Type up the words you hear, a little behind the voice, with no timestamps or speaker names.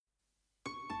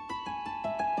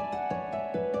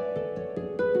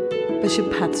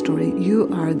Bishop Pat Storey, you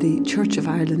are the Church of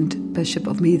Ireland Bishop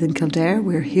of Meath and Kildare.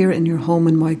 We're here in your home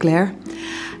in Moyglare.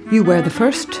 You were the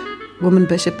first woman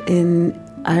bishop in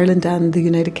Ireland and the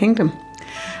United Kingdom.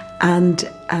 And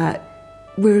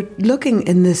we're looking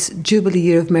in this Jubilee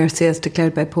Year of Mercy as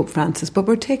declared by Pope Francis, but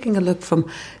we're taking a look from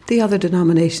the other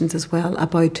denominations as well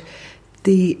about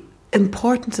the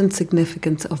importance and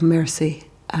significance of mercy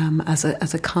as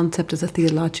a concept, as a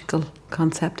theological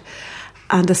concept,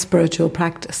 and a spiritual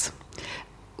practice.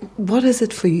 What is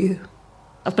it for you?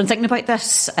 I've been thinking about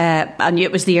this. I knew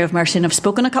it was the Year of Mercy, and I've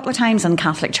spoken a couple of times in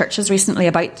Catholic churches recently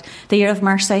about the Year of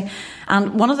Mercy.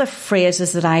 And one of the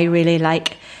phrases that I really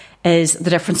like is the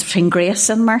difference between grace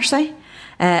and mercy,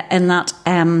 in that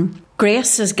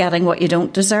grace is getting what you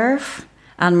don't deserve,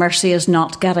 and mercy is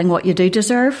not getting what you do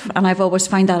deserve. And I've always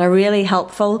found that a really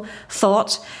helpful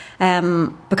thought,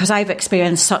 because I've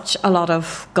experienced such a lot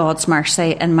of God's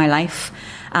mercy in my life.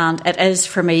 And it is,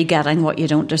 for me, getting what you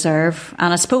don't deserve.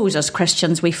 And I suppose as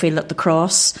Christians, we feel that the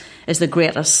cross is the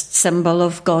greatest symbol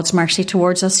of God's mercy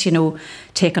towards us, you know,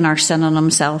 taking our sin on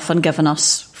himself and giving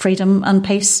us freedom and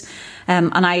peace.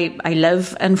 And I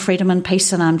live in freedom and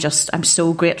peace, and I'm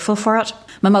so grateful for it.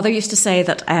 My mother used to say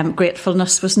that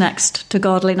gratefulness was next to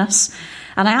godliness.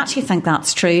 And I actually think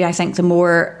that's true. I think the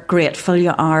more grateful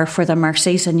you are for the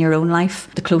mercies in your own life,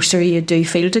 the closer you do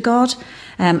feel to God.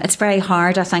 It's very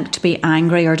hard, I think, to be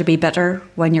angry or to be bitter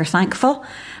when you're thankful.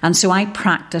 And so I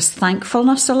practice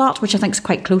thankfulness a lot, which I think is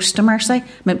quite close to mercy.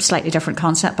 Maybe a slightly different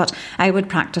concept, but I would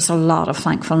practice a lot of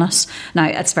thankfulness. Now,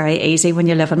 it's very easy when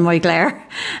you live in Moyglare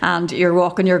and you're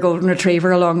walking your golden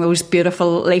retriever along those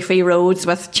beautiful leafy roads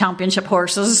with championship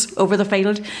horses over the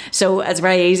field. So it's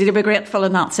very easy to be grateful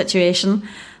in that situation.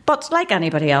 But like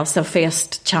anybody else, I've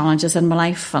faced challenges in my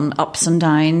life and ups and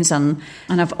downs, and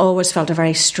I've always felt a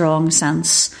very strong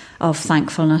sense of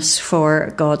thankfulness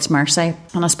for God's mercy.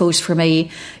 And I suppose for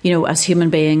me, you know, as human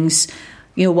beings,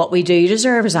 you know, what we do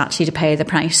deserve is actually to pay the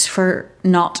price for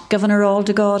not giving our all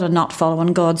to God and not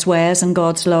following God's ways and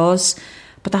God's laws.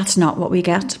 But that's not what we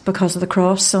get because of the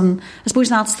cross. And I suppose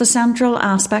that's the central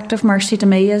aspect of mercy to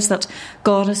me, is that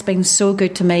God has been so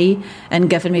good to me and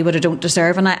given me what I don't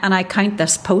deserve. And I count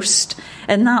this post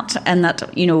in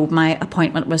that, you know, my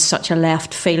appointment was such a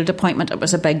left field appointment. It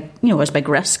was a big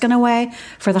risk in a way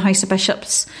for the House of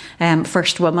Bishops.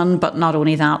 First woman, but not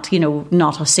only that, you know,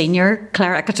 not a senior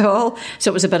cleric at all. So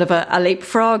it was a bit of a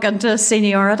leapfrog into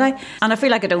seniority. And I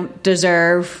feel like I don't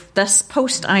deserve this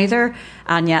post either.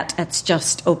 And yet it's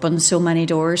just opened so many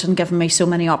doors and given me so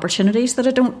many opportunities that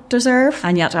I don't deserve.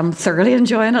 And yet I'm thoroughly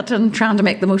enjoying it and trying to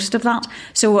make the most of that.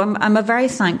 So I'm a very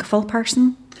thankful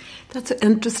person. That's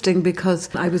interesting,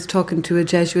 because I was talking to a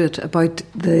Jesuit about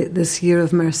this Year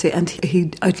of Mercy, and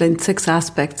he outlined 6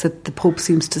 aspects that the Pope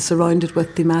seems to surround it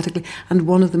with thematically, and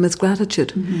one of them is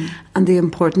gratitude and the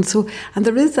importance. So, and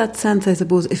there is that sense, I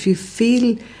suppose, if you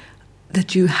feel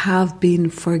that you have been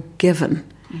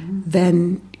forgiven,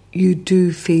 then you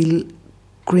do feel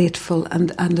grateful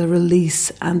and a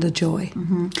release and a joy.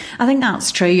 I think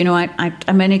that's true. You know,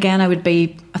 I mean, again, I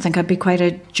think I'd be quite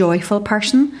a joyful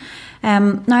person.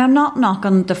 Now, I'm not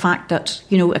knocking the fact that,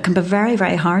 you know, it can be very,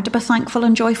 very hard to be thankful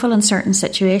and joyful in certain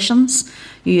situations.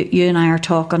 You and I are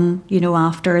talking, you know,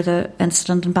 after the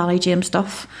incident in Ballyjames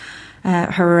stuff,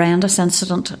 horrendous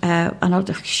incident, and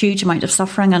a huge amount of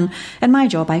suffering. And in my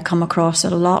job, I come across a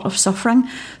lot of suffering.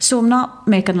 So I'm not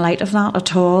making light of that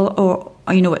at all. Or,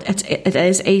 you know, it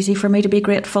is easy for me to be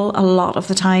grateful a lot of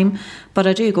the time. But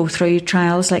I do go through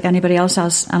trials like anybody else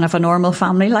has, and have a normal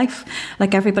family life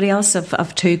like everybody else.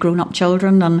 I've 2 grown-up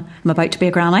children, and I'm about to be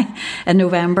a granny in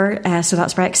November, so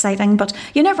that's very exciting. But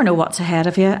you never know what's ahead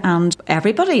of you, and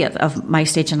everybody of my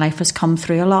stage in life has come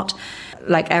through a lot.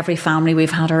 Like every family,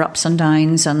 we've had our ups and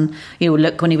downs. And, you know,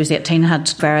 Luke, when he was 18, had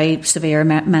very severe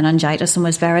meningitis and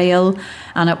was very ill,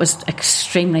 and it was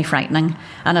extremely frightening.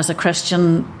 And as a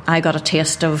Christian, I got a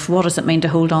taste of what does it mean to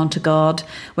hold on to God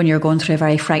when you're going through a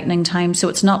very frightening time. So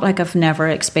it's not like I've never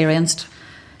experienced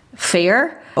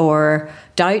fear or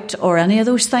doubt or any of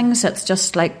those things. It's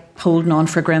just like holding on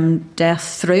for grim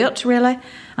death through it, really,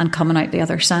 and coming out the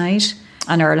other side.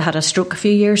 And Earl had a stroke a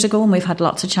few years ago, and we've had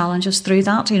lots of challenges through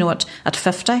that, you know, at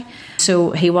 50.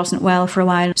 So he wasn't well for a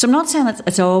while. So I'm not saying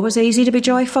it's always easy to be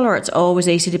joyful or it's always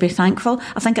easy to be thankful.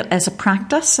 I think it is a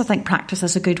practice. I think practice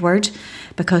is a good word,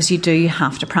 because you do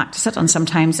have to practice it. And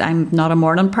sometimes I'm not a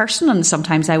morning person, and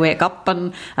sometimes I wake up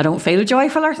and I don't feel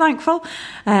joyful or thankful.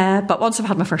 But once I've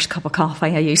had my first cup of coffee,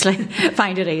 I usually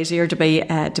find it easier to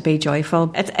be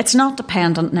joyful. It's not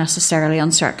dependent necessarily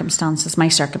on circumstances. My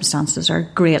circumstances are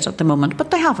great at the moment. judgment,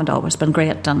 but they haven't always been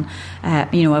great, and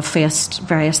I've faced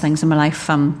various things in my life,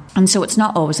 and so it's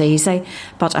not always easy,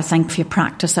 but I think if you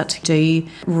practice it, do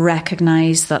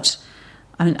recognise that.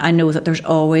 I know that there's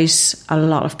always a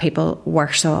lot of people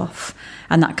worse off,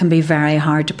 and that can be very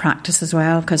hard to practice as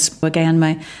well, because again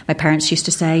my parents used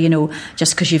to say,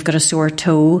 just because you've got a sore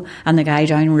toe and the guy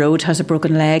down the road has a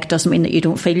broken leg doesn't mean that you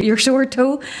don't feel your sore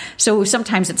toe. So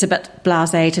sometimes it's a bit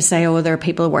blasé to say, there are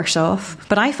people worse off,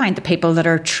 but I find the people that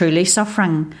are truly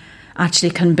suffering actually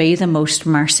can be the most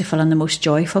merciful and the most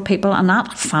joyful people, and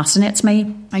that fascinates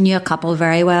me. I knew a couple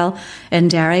very well in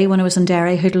Derry when I was in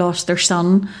Derry who'd lost their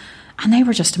son. And they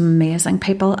were just amazing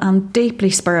people and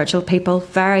deeply spiritual people,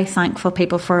 very thankful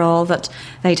people for all that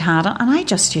they'd had. And I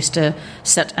just used to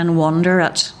sit and wonder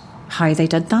at how they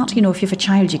did that. If you have a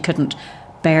child, you couldn't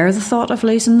bear the thought of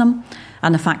losing them.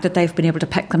 And the fact that they've been able to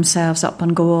pick themselves up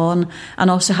and go on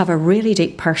and also have a really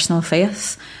deep personal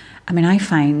faith. I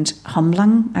find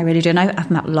humbling, I really do. And I've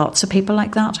met lots of people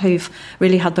like that who've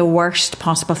really had the worst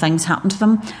possible things happen to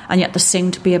them, and yet they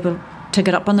seem to be able to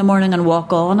get up in the morning and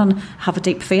walk on and have a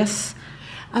deep faith.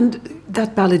 And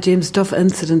that Ballyjames-Duff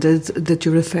incident that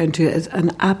you're referring to is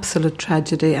an absolute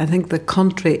tragedy. I think the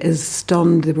country is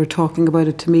stunned. They were talking about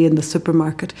it to me in the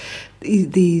supermarket.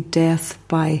 The death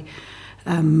by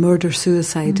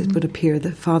murder-suicide, it would appear.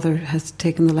 The father has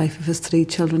taken the life of his 3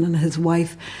 children and his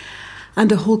wife.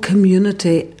 And a whole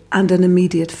community and an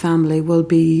immediate family will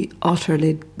be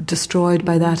utterly destroyed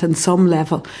by that in some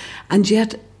level. And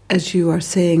yet, as you are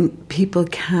saying, people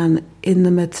can, in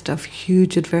the midst of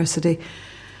huge adversity,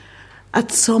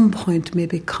 at some point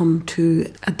maybe come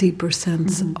to a deeper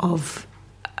sense of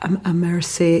a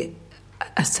mercy,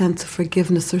 a sense of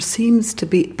forgiveness. There seems to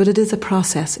be, but it is a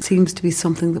process. It seems to be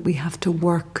something that we have to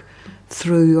work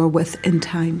through or with in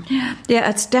time. Yeah,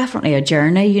 it's definitely a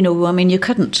journey. You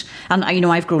couldn't, and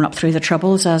I've grown up through the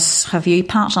Troubles, as have you,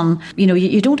 Pat, and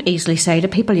you don't easily say to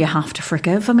people you have to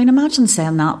forgive. Imagine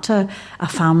saying that to a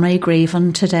family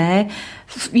grieving today.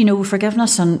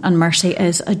 Forgiveness and mercy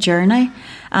is a journey,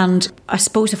 and I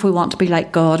suppose if we want to be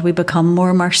like God, we become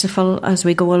more merciful as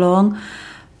we go along.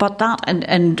 But that,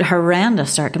 in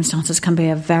horrendous circumstances, can be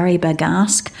a very big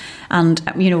ask. And,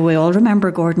 we all remember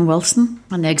Gordon Wilson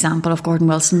and the example of Gordon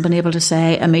Wilson being able to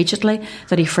say immediately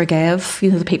that he forgave,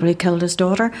 the people who killed his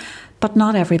daughter. But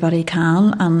not everybody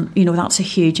can. And, that's a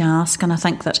huge ask. And I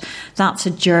think that that's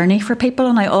a journey for people.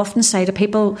 And I often say to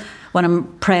people when I'm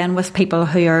praying with people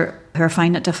who are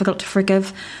finding it difficult to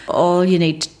forgive, all you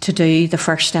need to do, the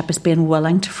first step is being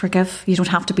willing to forgive. You don't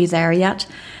have to be there yet.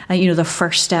 The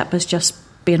first step is just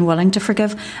being willing to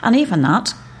forgive, and even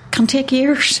that can take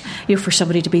years, for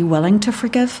somebody to be willing to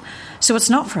forgive. So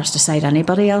it's not for us to say to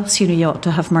anybody else, you ought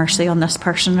to have mercy on this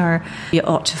person, or you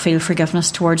ought to feel forgiveness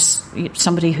towards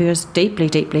somebody who has deeply,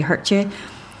 deeply hurt you.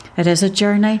 It is a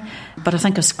journey, but I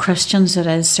think as Christians it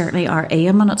is certainly our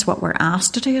aim, and it's what we're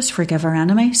asked to do, is forgive our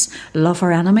enemies, love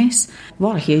our enemies.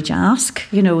 What a huge ask,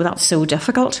 that's so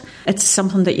difficult. It's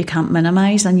something that you can't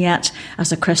minimise, and yet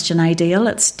as a Christian ideal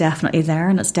it's definitely there,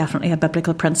 and it's definitely a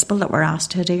biblical principle that we're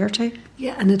asked to adhere to.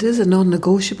 Yeah, and it is a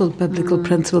non-negotiable biblical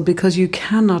principle, because you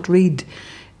cannot read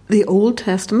the Old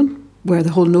Testament, where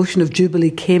the whole notion of jubilee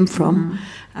came from,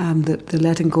 the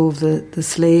letting go of the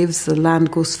slaves, the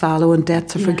land goes fallow and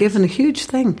debts are forgiven, a huge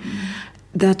thing.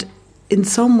 That in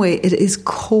some way it is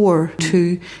core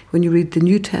to, when you read the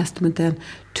New Testament then,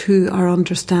 to our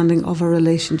understanding of our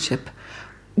relationship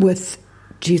with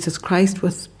Jesus Christ,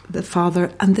 with the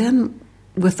Father, and then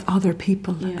with other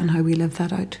people, and how we live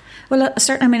that out. Well,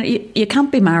 certainly, you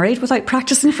can't be married without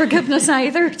practicing forgiveness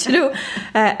either.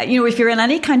 If you're in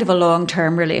any kind of a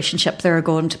long-term relationship, there are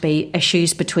going to be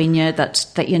issues between you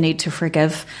that you need to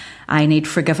forgive. I need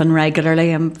forgiven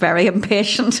regularly. I'm very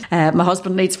impatient. My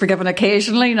husband needs forgiven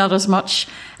occasionally, not as much.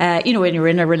 When you're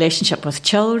in a relationship with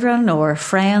children or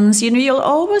friends, you'll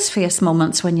always face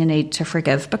moments when you need to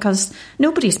forgive, because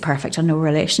nobody's perfect and no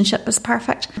relationship is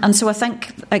perfect. And so I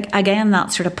think, again,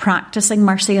 that sort of practicing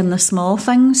mercy in the small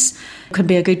things could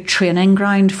be a good training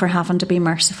ground for having to be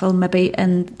merciful maybe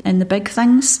in the big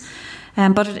things.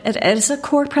 But it is a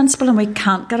core principle, and we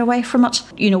can't get away from it.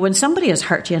 When somebody has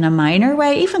hurt you in a minor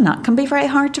way, even that can be very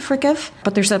hard to forgive.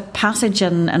 But there's a passage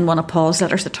in one of Paul's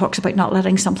letters that talks about not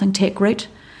letting something take root.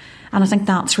 And I think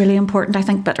that's really important. I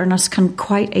think bitterness can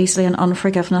quite easily, and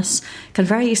unforgiveness can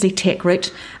very easily take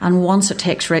root. And once it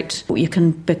takes root, you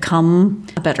can become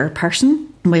a bitter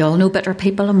person. We all know bitter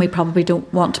people, and we probably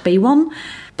don't want to be one.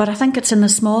 But I think it's in the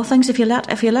small things. If you let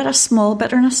a small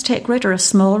bitterness take root, or a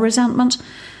small resentment,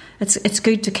 It's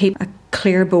good to keep a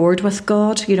clear board with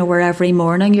God, where every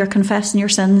morning you're confessing your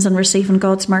sins and receiving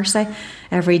God's mercy.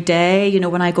 Every day,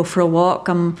 when I go for a walk,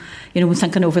 I'm,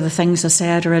 thinking over the things I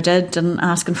said or I did and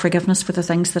asking forgiveness for the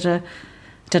things that I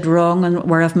did wrong and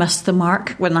where I've missed the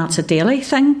mark, when that's a daily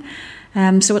thing.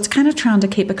 So it's kind of trying to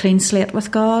keep a clean slate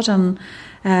with God and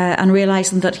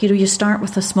realising that, you start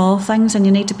with the small things and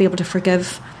you need to be able to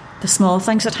forgive the small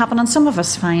things that happen. And some of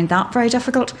us find that very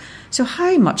difficult. So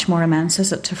how much more immense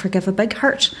is it to forgive a big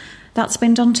hurt that's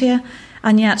been done to you?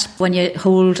 And yet, when you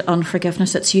hold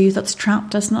unforgiveness, it's you that's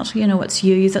trapped, isn't it? It's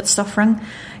you that's suffering.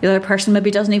 The other person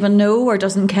maybe doesn't even know or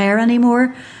doesn't care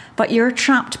anymore. But you're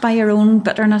trapped by your own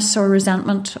bitterness or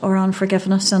resentment or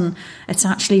unforgiveness, and it's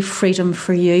actually freedom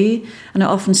for you. And I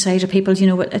often say to people,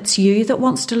 it's you that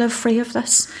wants to live free of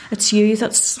this. It's you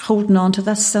that's holding on to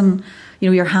this, and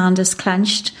your hand is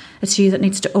clenched. It's you that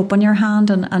needs to open your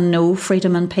hand and know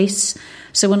freedom and peace.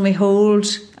 So when we hold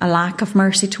a lack of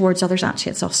mercy towards others,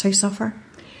 actually it's us who suffer.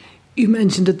 You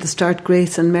mentioned at the start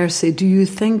grace and mercy. Do you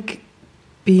think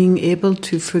being able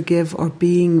to forgive or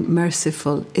being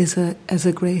merciful as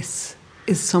a grace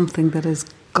is something that is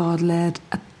God-led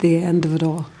at the end of it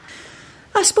all?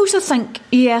 I suppose I think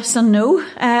yes and no.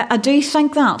 I do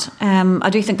think that. I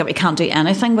do think that we can't do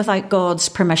anything without God's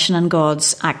permission and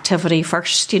God's activity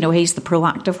first. He's the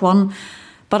proactive one.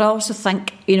 But I also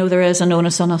think, there is an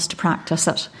onus on us to practice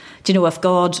it. If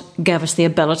God gave us the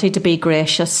ability to be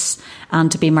gracious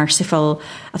and to be merciful,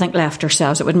 I think left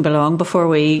ourselves, it wouldn't be long before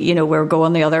we're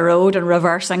going the other road and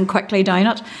reversing quickly down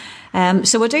it.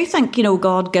 So I do think,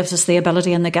 God gives us the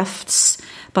ability and the gifts,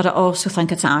 but I also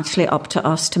think it's actually up to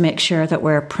us to make sure that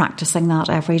we're practicing that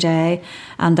every day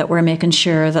and that we're making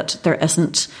sure that there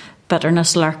isn't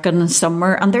bitterness lurking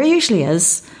somewhere. And there usually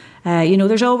is.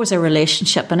 There's always a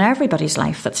relationship in everybody's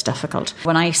life that's difficult.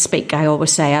 When I speak, I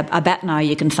always say, I bet now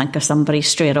you can think of somebody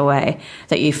straight away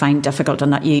that you find difficult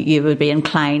and that you would be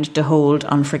inclined to hold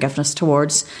unforgiveness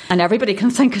towards. And everybody can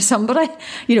think of somebody,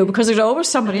 because there's always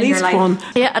somebody in your life. At least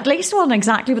one. Yeah, at least one,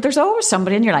 exactly. But there's always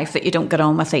somebody in your life that you don't get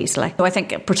on with easily. So I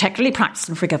think particularly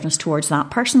practicing forgiveness towards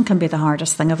that person can be the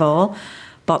hardest thing of all.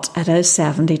 But it is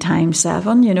 70 times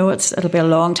 7, it'll be a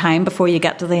long time before you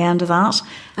get to the end of that.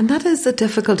 And that is the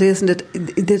difficulty, isn't it?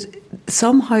 That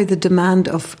somehow the demand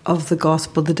of the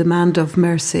gospel, the demand of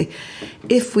mercy,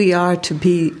 if we are to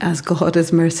be as God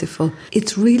is merciful,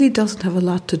 it really doesn't have a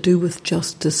lot to do with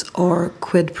justice or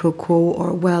quid pro quo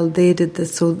or, well, they did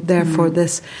this, so therefore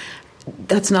this.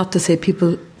 That's not to say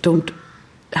people don't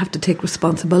have to take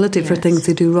responsibility for things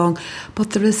they do wrong, but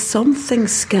there is something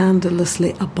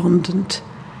scandalously abundant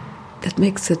that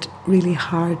makes it really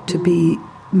hard to be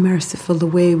merciful the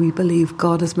way we believe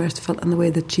God is merciful and the way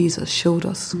that Jesus showed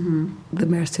us the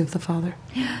mercy of the Father.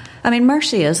 I mean,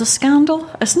 mercy is a scandal,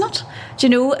 isn't it? Do you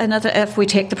know, if we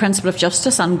take the principle of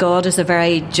justice, and God is a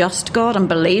very just God and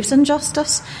believes in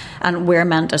justice, and we're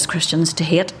meant as Christians to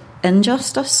hate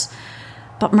injustice,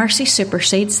 but mercy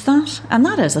supersedes that, and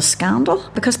that is a scandal,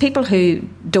 because people who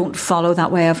don't follow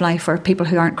that way of life, or people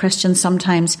who aren't Christians,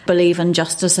 sometimes believe in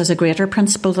justice as a greater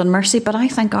principle than mercy. But I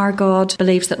think our God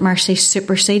believes that mercy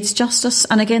supersedes justice.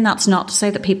 And again, that's not to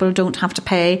say that people don't have to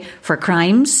pay for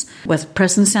crimes with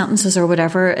prison sentences or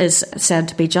whatever is said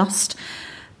to be just,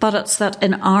 but it's that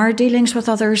in our dealings with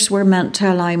others, we're meant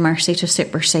to allow mercy to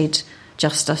supersede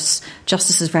justice.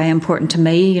 Justice is very important to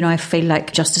me. I feel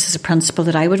like justice is a principle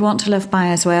that I would want to live by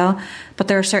as well. But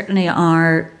there certainly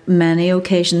are many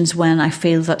occasions when I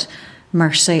feel that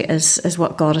mercy is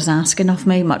what God is asking of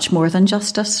me, much more than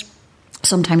justice.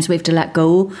 Sometimes we have to let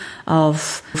go of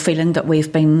feeling that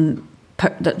we've been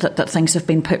that things have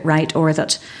been put right, or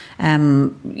that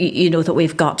that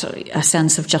we've got a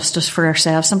sense of justice for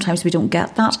ourselves. Sometimes we don't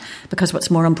get that, because what's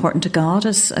more important to God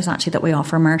is actually that we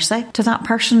offer mercy to that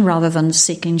person rather than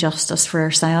seeking justice for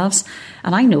ourselves.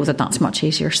 And I know that that's much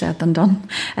easier said than done,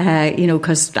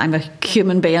 because I'm a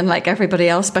human being like everybody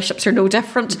else. Bishops are no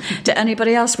different to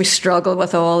anybody else. We struggle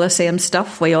with all the same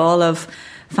stuff. We all have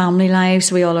family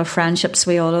lives, we all have friendships,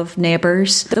 we all have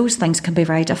neighbours. Those things can be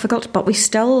very difficult, but we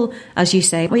still, as you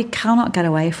say, we cannot get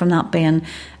away from that being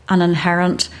an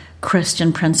inherent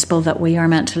Christian principle that we are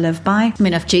meant to live by. I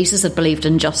mean, if Jesus had believed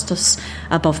in justice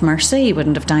above mercy, he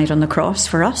wouldn't have died on the cross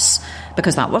for us,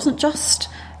 because that wasn't just.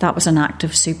 That was an act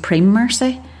of supreme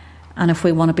mercy. And if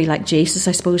we want to be like Jesus,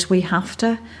 I suppose we have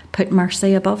to put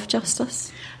mercy above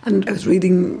justice. And I was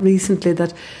reading recently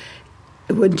that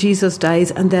when Jesus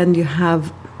dies, and then you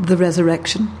have the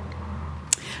resurrection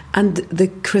and the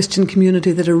Christian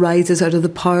community that arises out of the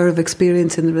power of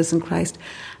experiencing the risen Christ.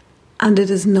 And it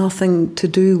is nothing to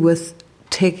do with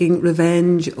taking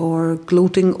revenge or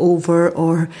gloating over,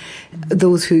 or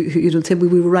those who say we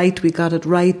were right, we got it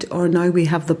right, or now we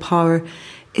have the power.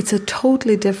 It's a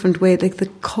totally different way. Like the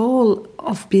call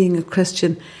of being a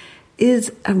Christian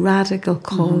is a radical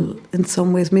call in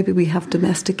some ways. Maybe we have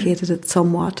domesticated it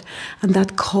somewhat, and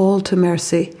that call to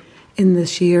mercy in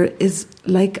this year is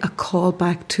like a call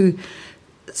back to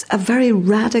a very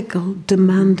radical,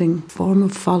 demanding form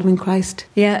of following Christ.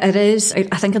 Yeah, it is. I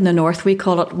think in the North we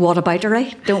call it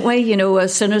whataboutery, don't we? You know,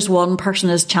 as soon as one person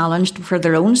is challenged for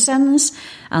their own sins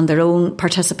and their own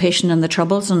participation in the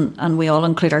troubles, and we all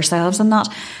include ourselves in that,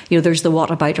 you know, there's the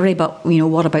whataboutery, but, you know,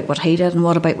 what about what he did, and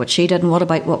what about what she did, and what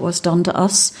about what was done to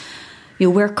us? You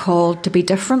know, we're called to be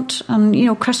different, and, you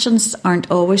know, Christians aren't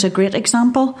always a great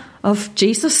example of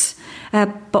Jesus.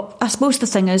 But I suppose the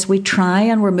thing is we try,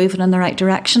 and we're moving in the right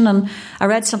direction. And I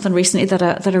read something recently that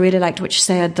I really liked, which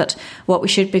said that what we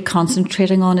should be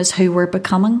concentrating on is who we're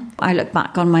becoming. I look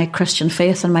back on my Christian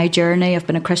faith and my journey. I've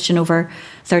been a Christian over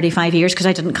 35 years because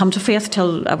I didn't come to faith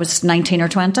till I was 19 or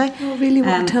 20. Oh, really?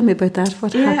 Tell me about that.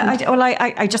 What happened?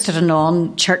 I just had a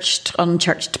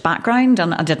unchurched background,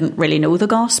 and I didn't really know the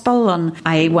gospel. And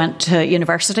I went to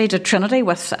university, to Trinity,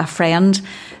 with a friend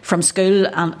from school,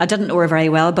 and I didn't know her very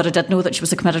well, but I did know that she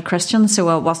was a committed Christian, so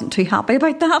I wasn't too happy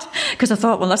about that, because I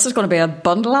thought, well, this is going to be a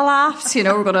bundle of laughs, you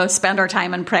know, we're going to spend our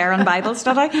time in prayer and Bible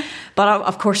study. But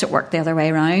of course it worked the other way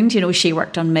around. You know, she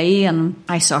worked on me, and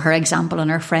I saw her example in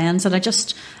her friends, and I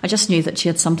just knew that she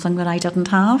had something that I didn't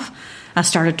have. I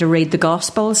started to read the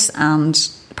Gospels, and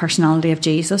the personality of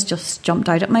Jesus just jumped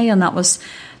out at me, and that was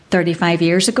 35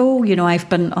 years ago. You know, I've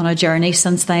been on a journey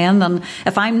since then, and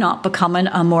if I'm not becoming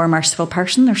a more merciful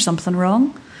person, there's something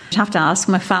wrong. I'd have to ask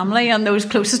my family and those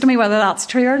closest to me whether that's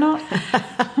true or not.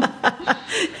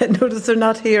 Notice they're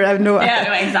not here. I know. Yeah,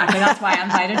 no, exactly. That's why I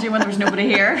invited you when there was nobody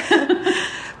here.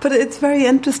 But it's very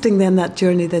interesting then, that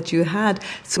journey that you had.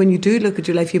 So when you do look at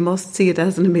your life, you must see it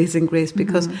as an amazing grace,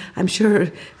 because I'm sure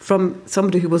from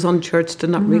somebody who was unchurched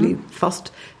and not really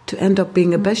fussed to end up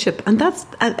being a bishop. And that's,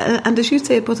 and as you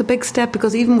say, it was a big step,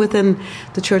 because even within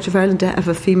the Church of Ireland to have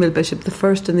a female bishop, the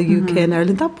first in the UK and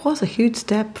Ireland, that was a huge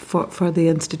step for the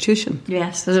institution.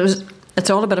 Yes, it's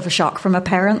all a bit of a shock for my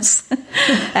parents.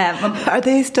 Are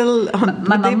they still...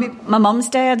 My mum's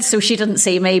dead, so she didn't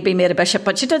see me be made a bishop,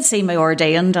 but she did see me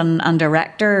ordained and a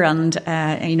rector, and,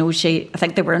 you know, I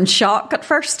think they were in shock at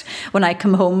first when I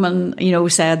come home and, you know,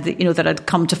 said that, you know, that I'd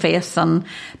come to faith,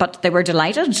 but they were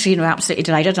delighted, you know, absolutely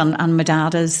delighted, and my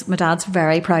dad's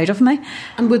very proud of me.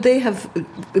 And would they have,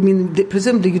 I mean,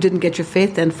 presumably you didn't get your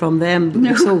faith then from them,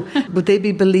 no. So would they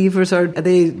be believers, or are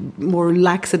they more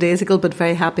lackadaisical but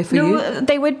very happy for you?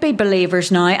 They would be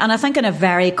believers now, and I think in a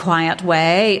very quiet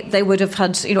way. They would have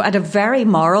had, you know, had a very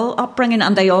moral upbringing,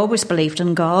 and they always believed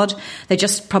in God. They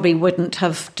just probably wouldn't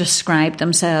have described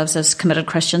themselves as committed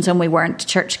Christians, and we weren't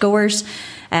churchgoers.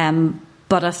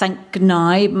 But I think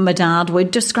now my dad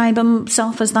would describe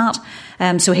himself as that.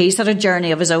 So he's had a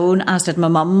journey of his own, as did my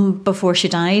mum before she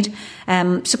died.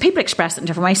 So people express it in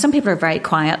different ways. Some people are very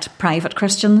quiet, private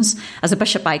Christians. As a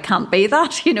bishop, I can't be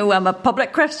that. You know, I'm a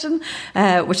public Christian,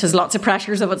 which has lots of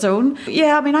pressures of its own.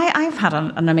 Yeah, I mean, I've had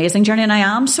an amazing journey, and I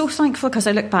am so thankful, because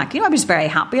I look back, you know, I was very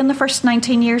happy in the first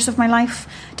 19 years of my life.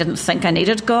 Didn't think I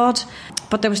needed God.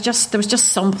 But there was just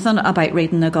something about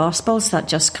reading the Gospels that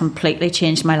just completely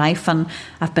changed my life, and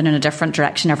I've been in a different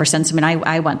direction ever since. I mean,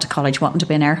 I went to college wanting to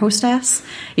be an air hostess,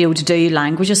 you know, to do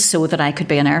languages so that I could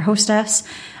be an air hostess.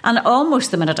 And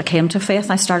almost the minute I came to faith,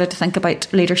 I started to think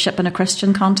about leadership in a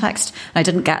Christian context. I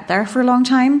didn't get there for a long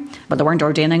time, but they weren't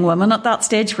ordaining women at that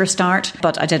stage for a start.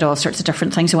 But I did all sorts of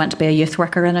different things. I went to be a youth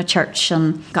worker in a church,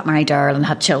 and got married there and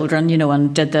had children, you know,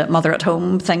 and did the mother at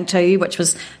home thing too, which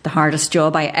was the hardest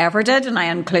job I ever did. And I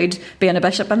include being a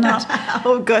bishop in that.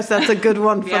 Oh gosh, that's a good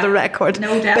one for the record.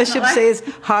 No, definitely. Bishop says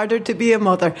harder to be a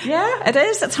mother. Yeah, it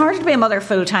is. It's harder to be a mother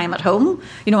full time at home.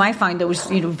 You know, I found those,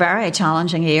 you know, very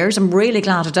challenging years. I'm really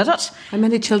glad I did it. How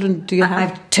many children do you have? I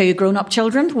have 2 grown-up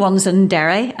children. One's in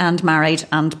Derry and married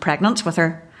and pregnant with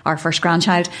our first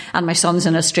grandchild, and my son's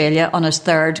in Australia on his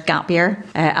 3rd gap year,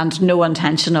 and no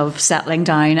intention of settling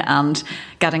down and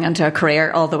getting into a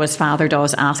career, although his father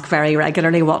does ask very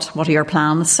regularly, what are your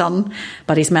plans, son?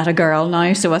 But he's met a girl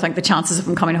now, so I think the chances of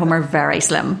him coming home are very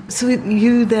slim. So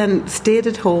you then stayed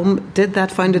at home, did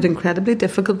that, found it incredibly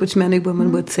difficult, which many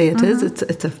women would say it is.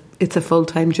 It's a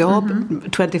full-time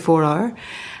job, 24 hour.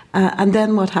 And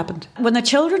then what happened? When the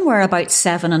children were about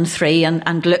 7 and 3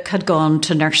 and Luke had gone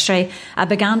to nursery, I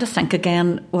began to think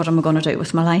again, what am I going to do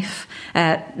with my life?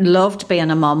 Loved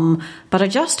being a mum, but I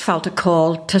just felt a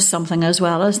call to something as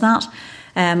well as that.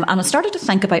 And I started to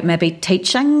think about maybe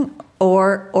teaching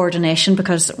or ordination,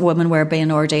 because women were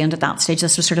being ordained at that stage.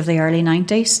 This was sort of the early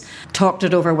 90s. Talked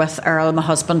it over with Earl, my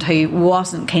husband, who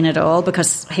wasn't keen at all,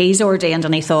 because he's ordained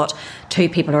and he thought 2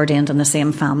 people ordained in the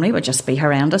same family would just be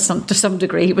horrendous. And to some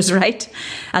degree he was right.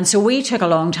 And so we took a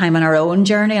long time in our own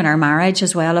journey and our marriage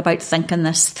as well about thinking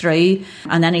this through.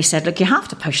 And then he said, look, you have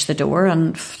to push the door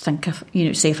and think of,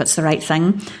 see if it's the right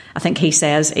thing. I think he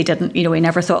says he didn't, he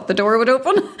never thought the door would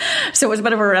open. So it was a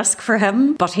bit of a risk for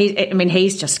him. But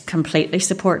he's just completely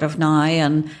supportive now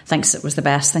and thinks it was the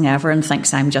best thing ever and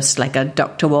thinks I'm just like a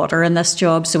duck to water in this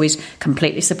job. So he's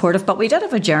completely supportive. But we did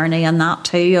have a journey in that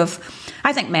too of,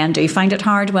 I think men do find it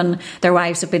hard when their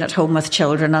wives have been at home with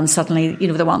children and suddenly,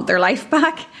 they want their life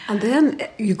back. And then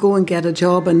you go and get a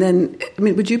job and then,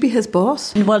 would you be his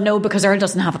boss? Well, no, because Earl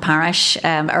doesn't have a parish.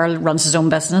 Earl runs his own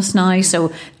business now,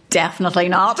 so definitely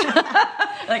not.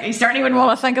 Like, he certainly wouldn't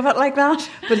want to think of it like that.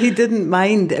 But he didn't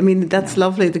mind. That's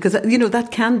lovely, because, that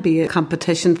can be a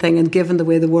competition thing, and given the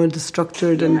way the world is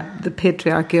structured and the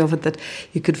patriarchy of it, that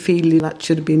you could feel that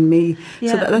should have been me.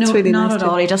 Yeah, so that's really nice. Not at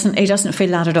all. He doesn't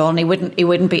feel that at all, and he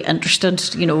wouldn't be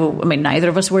interested, neither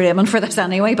of us were aiming for this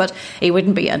anyway, but he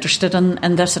wouldn't be interested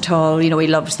in this at all. He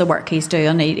loves the work he's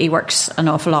doing. He works an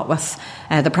awful lot with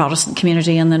the Protestant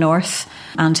community in the north,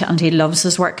 and he loves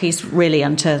his work. He's really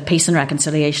into peace and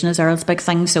reconciliation is Earl's big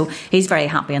thing, so he's very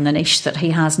happy in the niche that he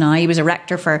has now. He was a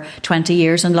rector for 20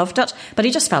 years and loved it, but he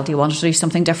just felt he wanted to do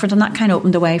something different, and that kind of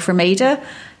opened the way for me to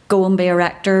go and be a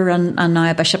rector and now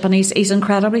a bishop, and he's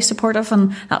incredibly supportive,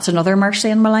 and that's another mercy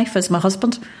in my life, is my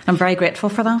husband. I'm very grateful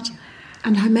for that.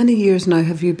 And how many years now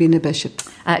have you been a bishop?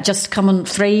 Just coming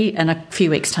 3 in a few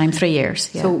weeks' time, 3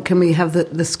 years. Yeah. So can we have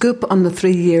the scoop on the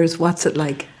 3 years? What's it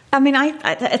like?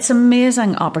 It's an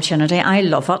amazing opportunity. I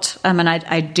love it.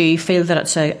 I do feel that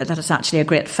it's actually a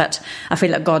great fit. I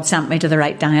feel that God sent me to the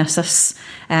right diocese.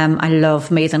 I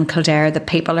love Meath and Kildare. The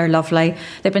people are lovely.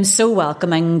 They've been so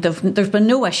welcoming. There's been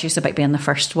no issues about being the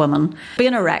first woman.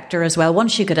 Being a rector as well,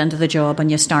 once you get into the job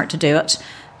and you start to do it,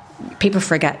 people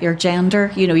forget your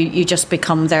gender. You just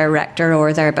become their rector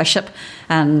or their bishop.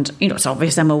 And, it's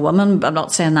obvious I'm a woman. I'm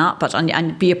not saying that. But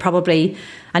and you probably,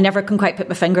 I never can quite put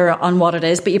my finger on what it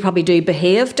is, but you probably do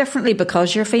behave differently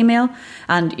because you're female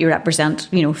and you represent,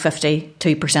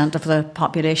 52% of the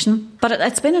population. But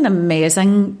it's been an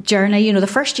amazing journey. The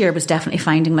first year was definitely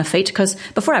finding my feet, because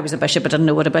before I was a bishop, I didn't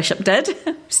know what a bishop did.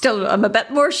 Still, I'm a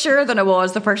bit more sure than I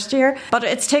was the first year. But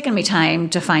it's taken me time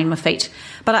to find my feet.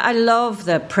 But I love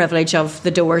the privilege of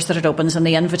the doors that it opens and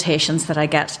the invitations that I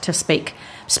get to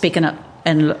speaking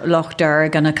in Loch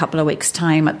Derg in a couple of weeks'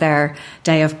 time at their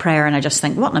day of prayer, and I just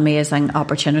think what an amazing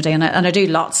opportunity. And I do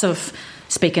lots of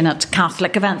speaking at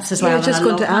Catholic events as well. I was just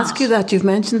going to ask you that. You've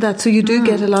mentioned that, so you do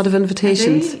get a lot of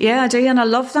invitations. I do, and I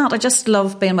love that. I just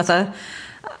love being with a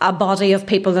body of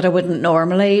people that I wouldn't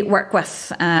normally work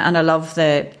with, and I love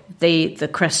the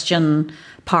Christian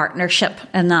partnership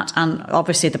in that. And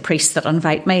obviously the priests that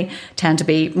invite me tend to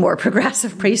be more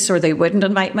progressive priests, or they wouldn't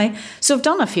invite me. So I've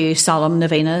done a few solemn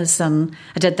novenas, and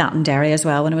I did that in Derry as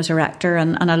well when I was a rector,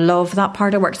 and I love that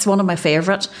part of work. It's one of my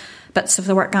favourite bits of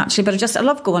the work, actually. But I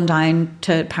love going down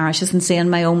to parishes and seeing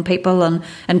my own people and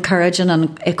encouraging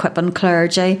and equipping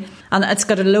clergy. And it's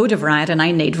got a load of variety, and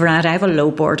I need variety. I have a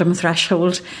low boredom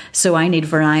threshold, so I need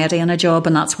variety in a job,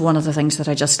 and that's one of the things that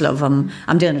I just love.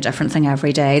 I'm doing a different thing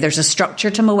every day. There's a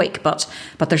structure to my week, but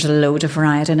there's a load of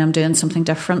variety, and I'm doing something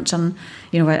different. And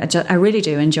I really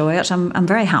do enjoy it. I'm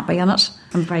very happy in it.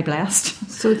 I'm very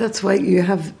blessed. So that's why you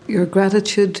have your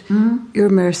gratitude, your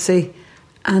mercy,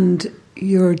 and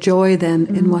your joy then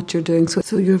in what you're doing.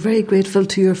 So you're very grateful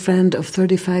to your friend of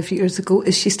 35 years ago.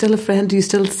 Is she still a friend? Do you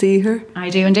still see her?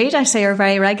 I do indeed. I see her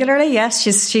very regularly. Yes,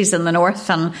 she's in the north,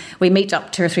 and we meet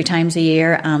up 2 or 3 times a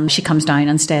year, and she comes down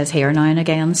and stays here now and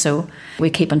again, so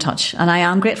we keep in touch. And I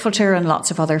am grateful to her and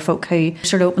lots of other folk who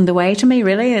sort of opened the way to me,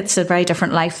 really. It's a very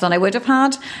different life than I would have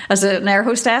had as an air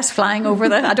hostess flying over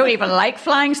I don't even like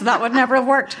flying, so that would never have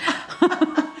worked.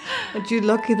 But you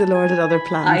lucky the Lord had other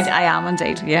plans. I am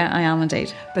indeed. Yeah, I am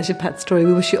indeed. Bishop Pat Storey,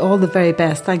 we wish you all the very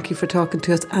best. Thank you for talking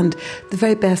to us, and the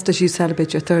very best as you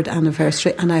celebrate your 3rd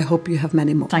anniversary, and I hope you have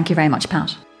many more. Thank you very much,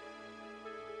 Pat.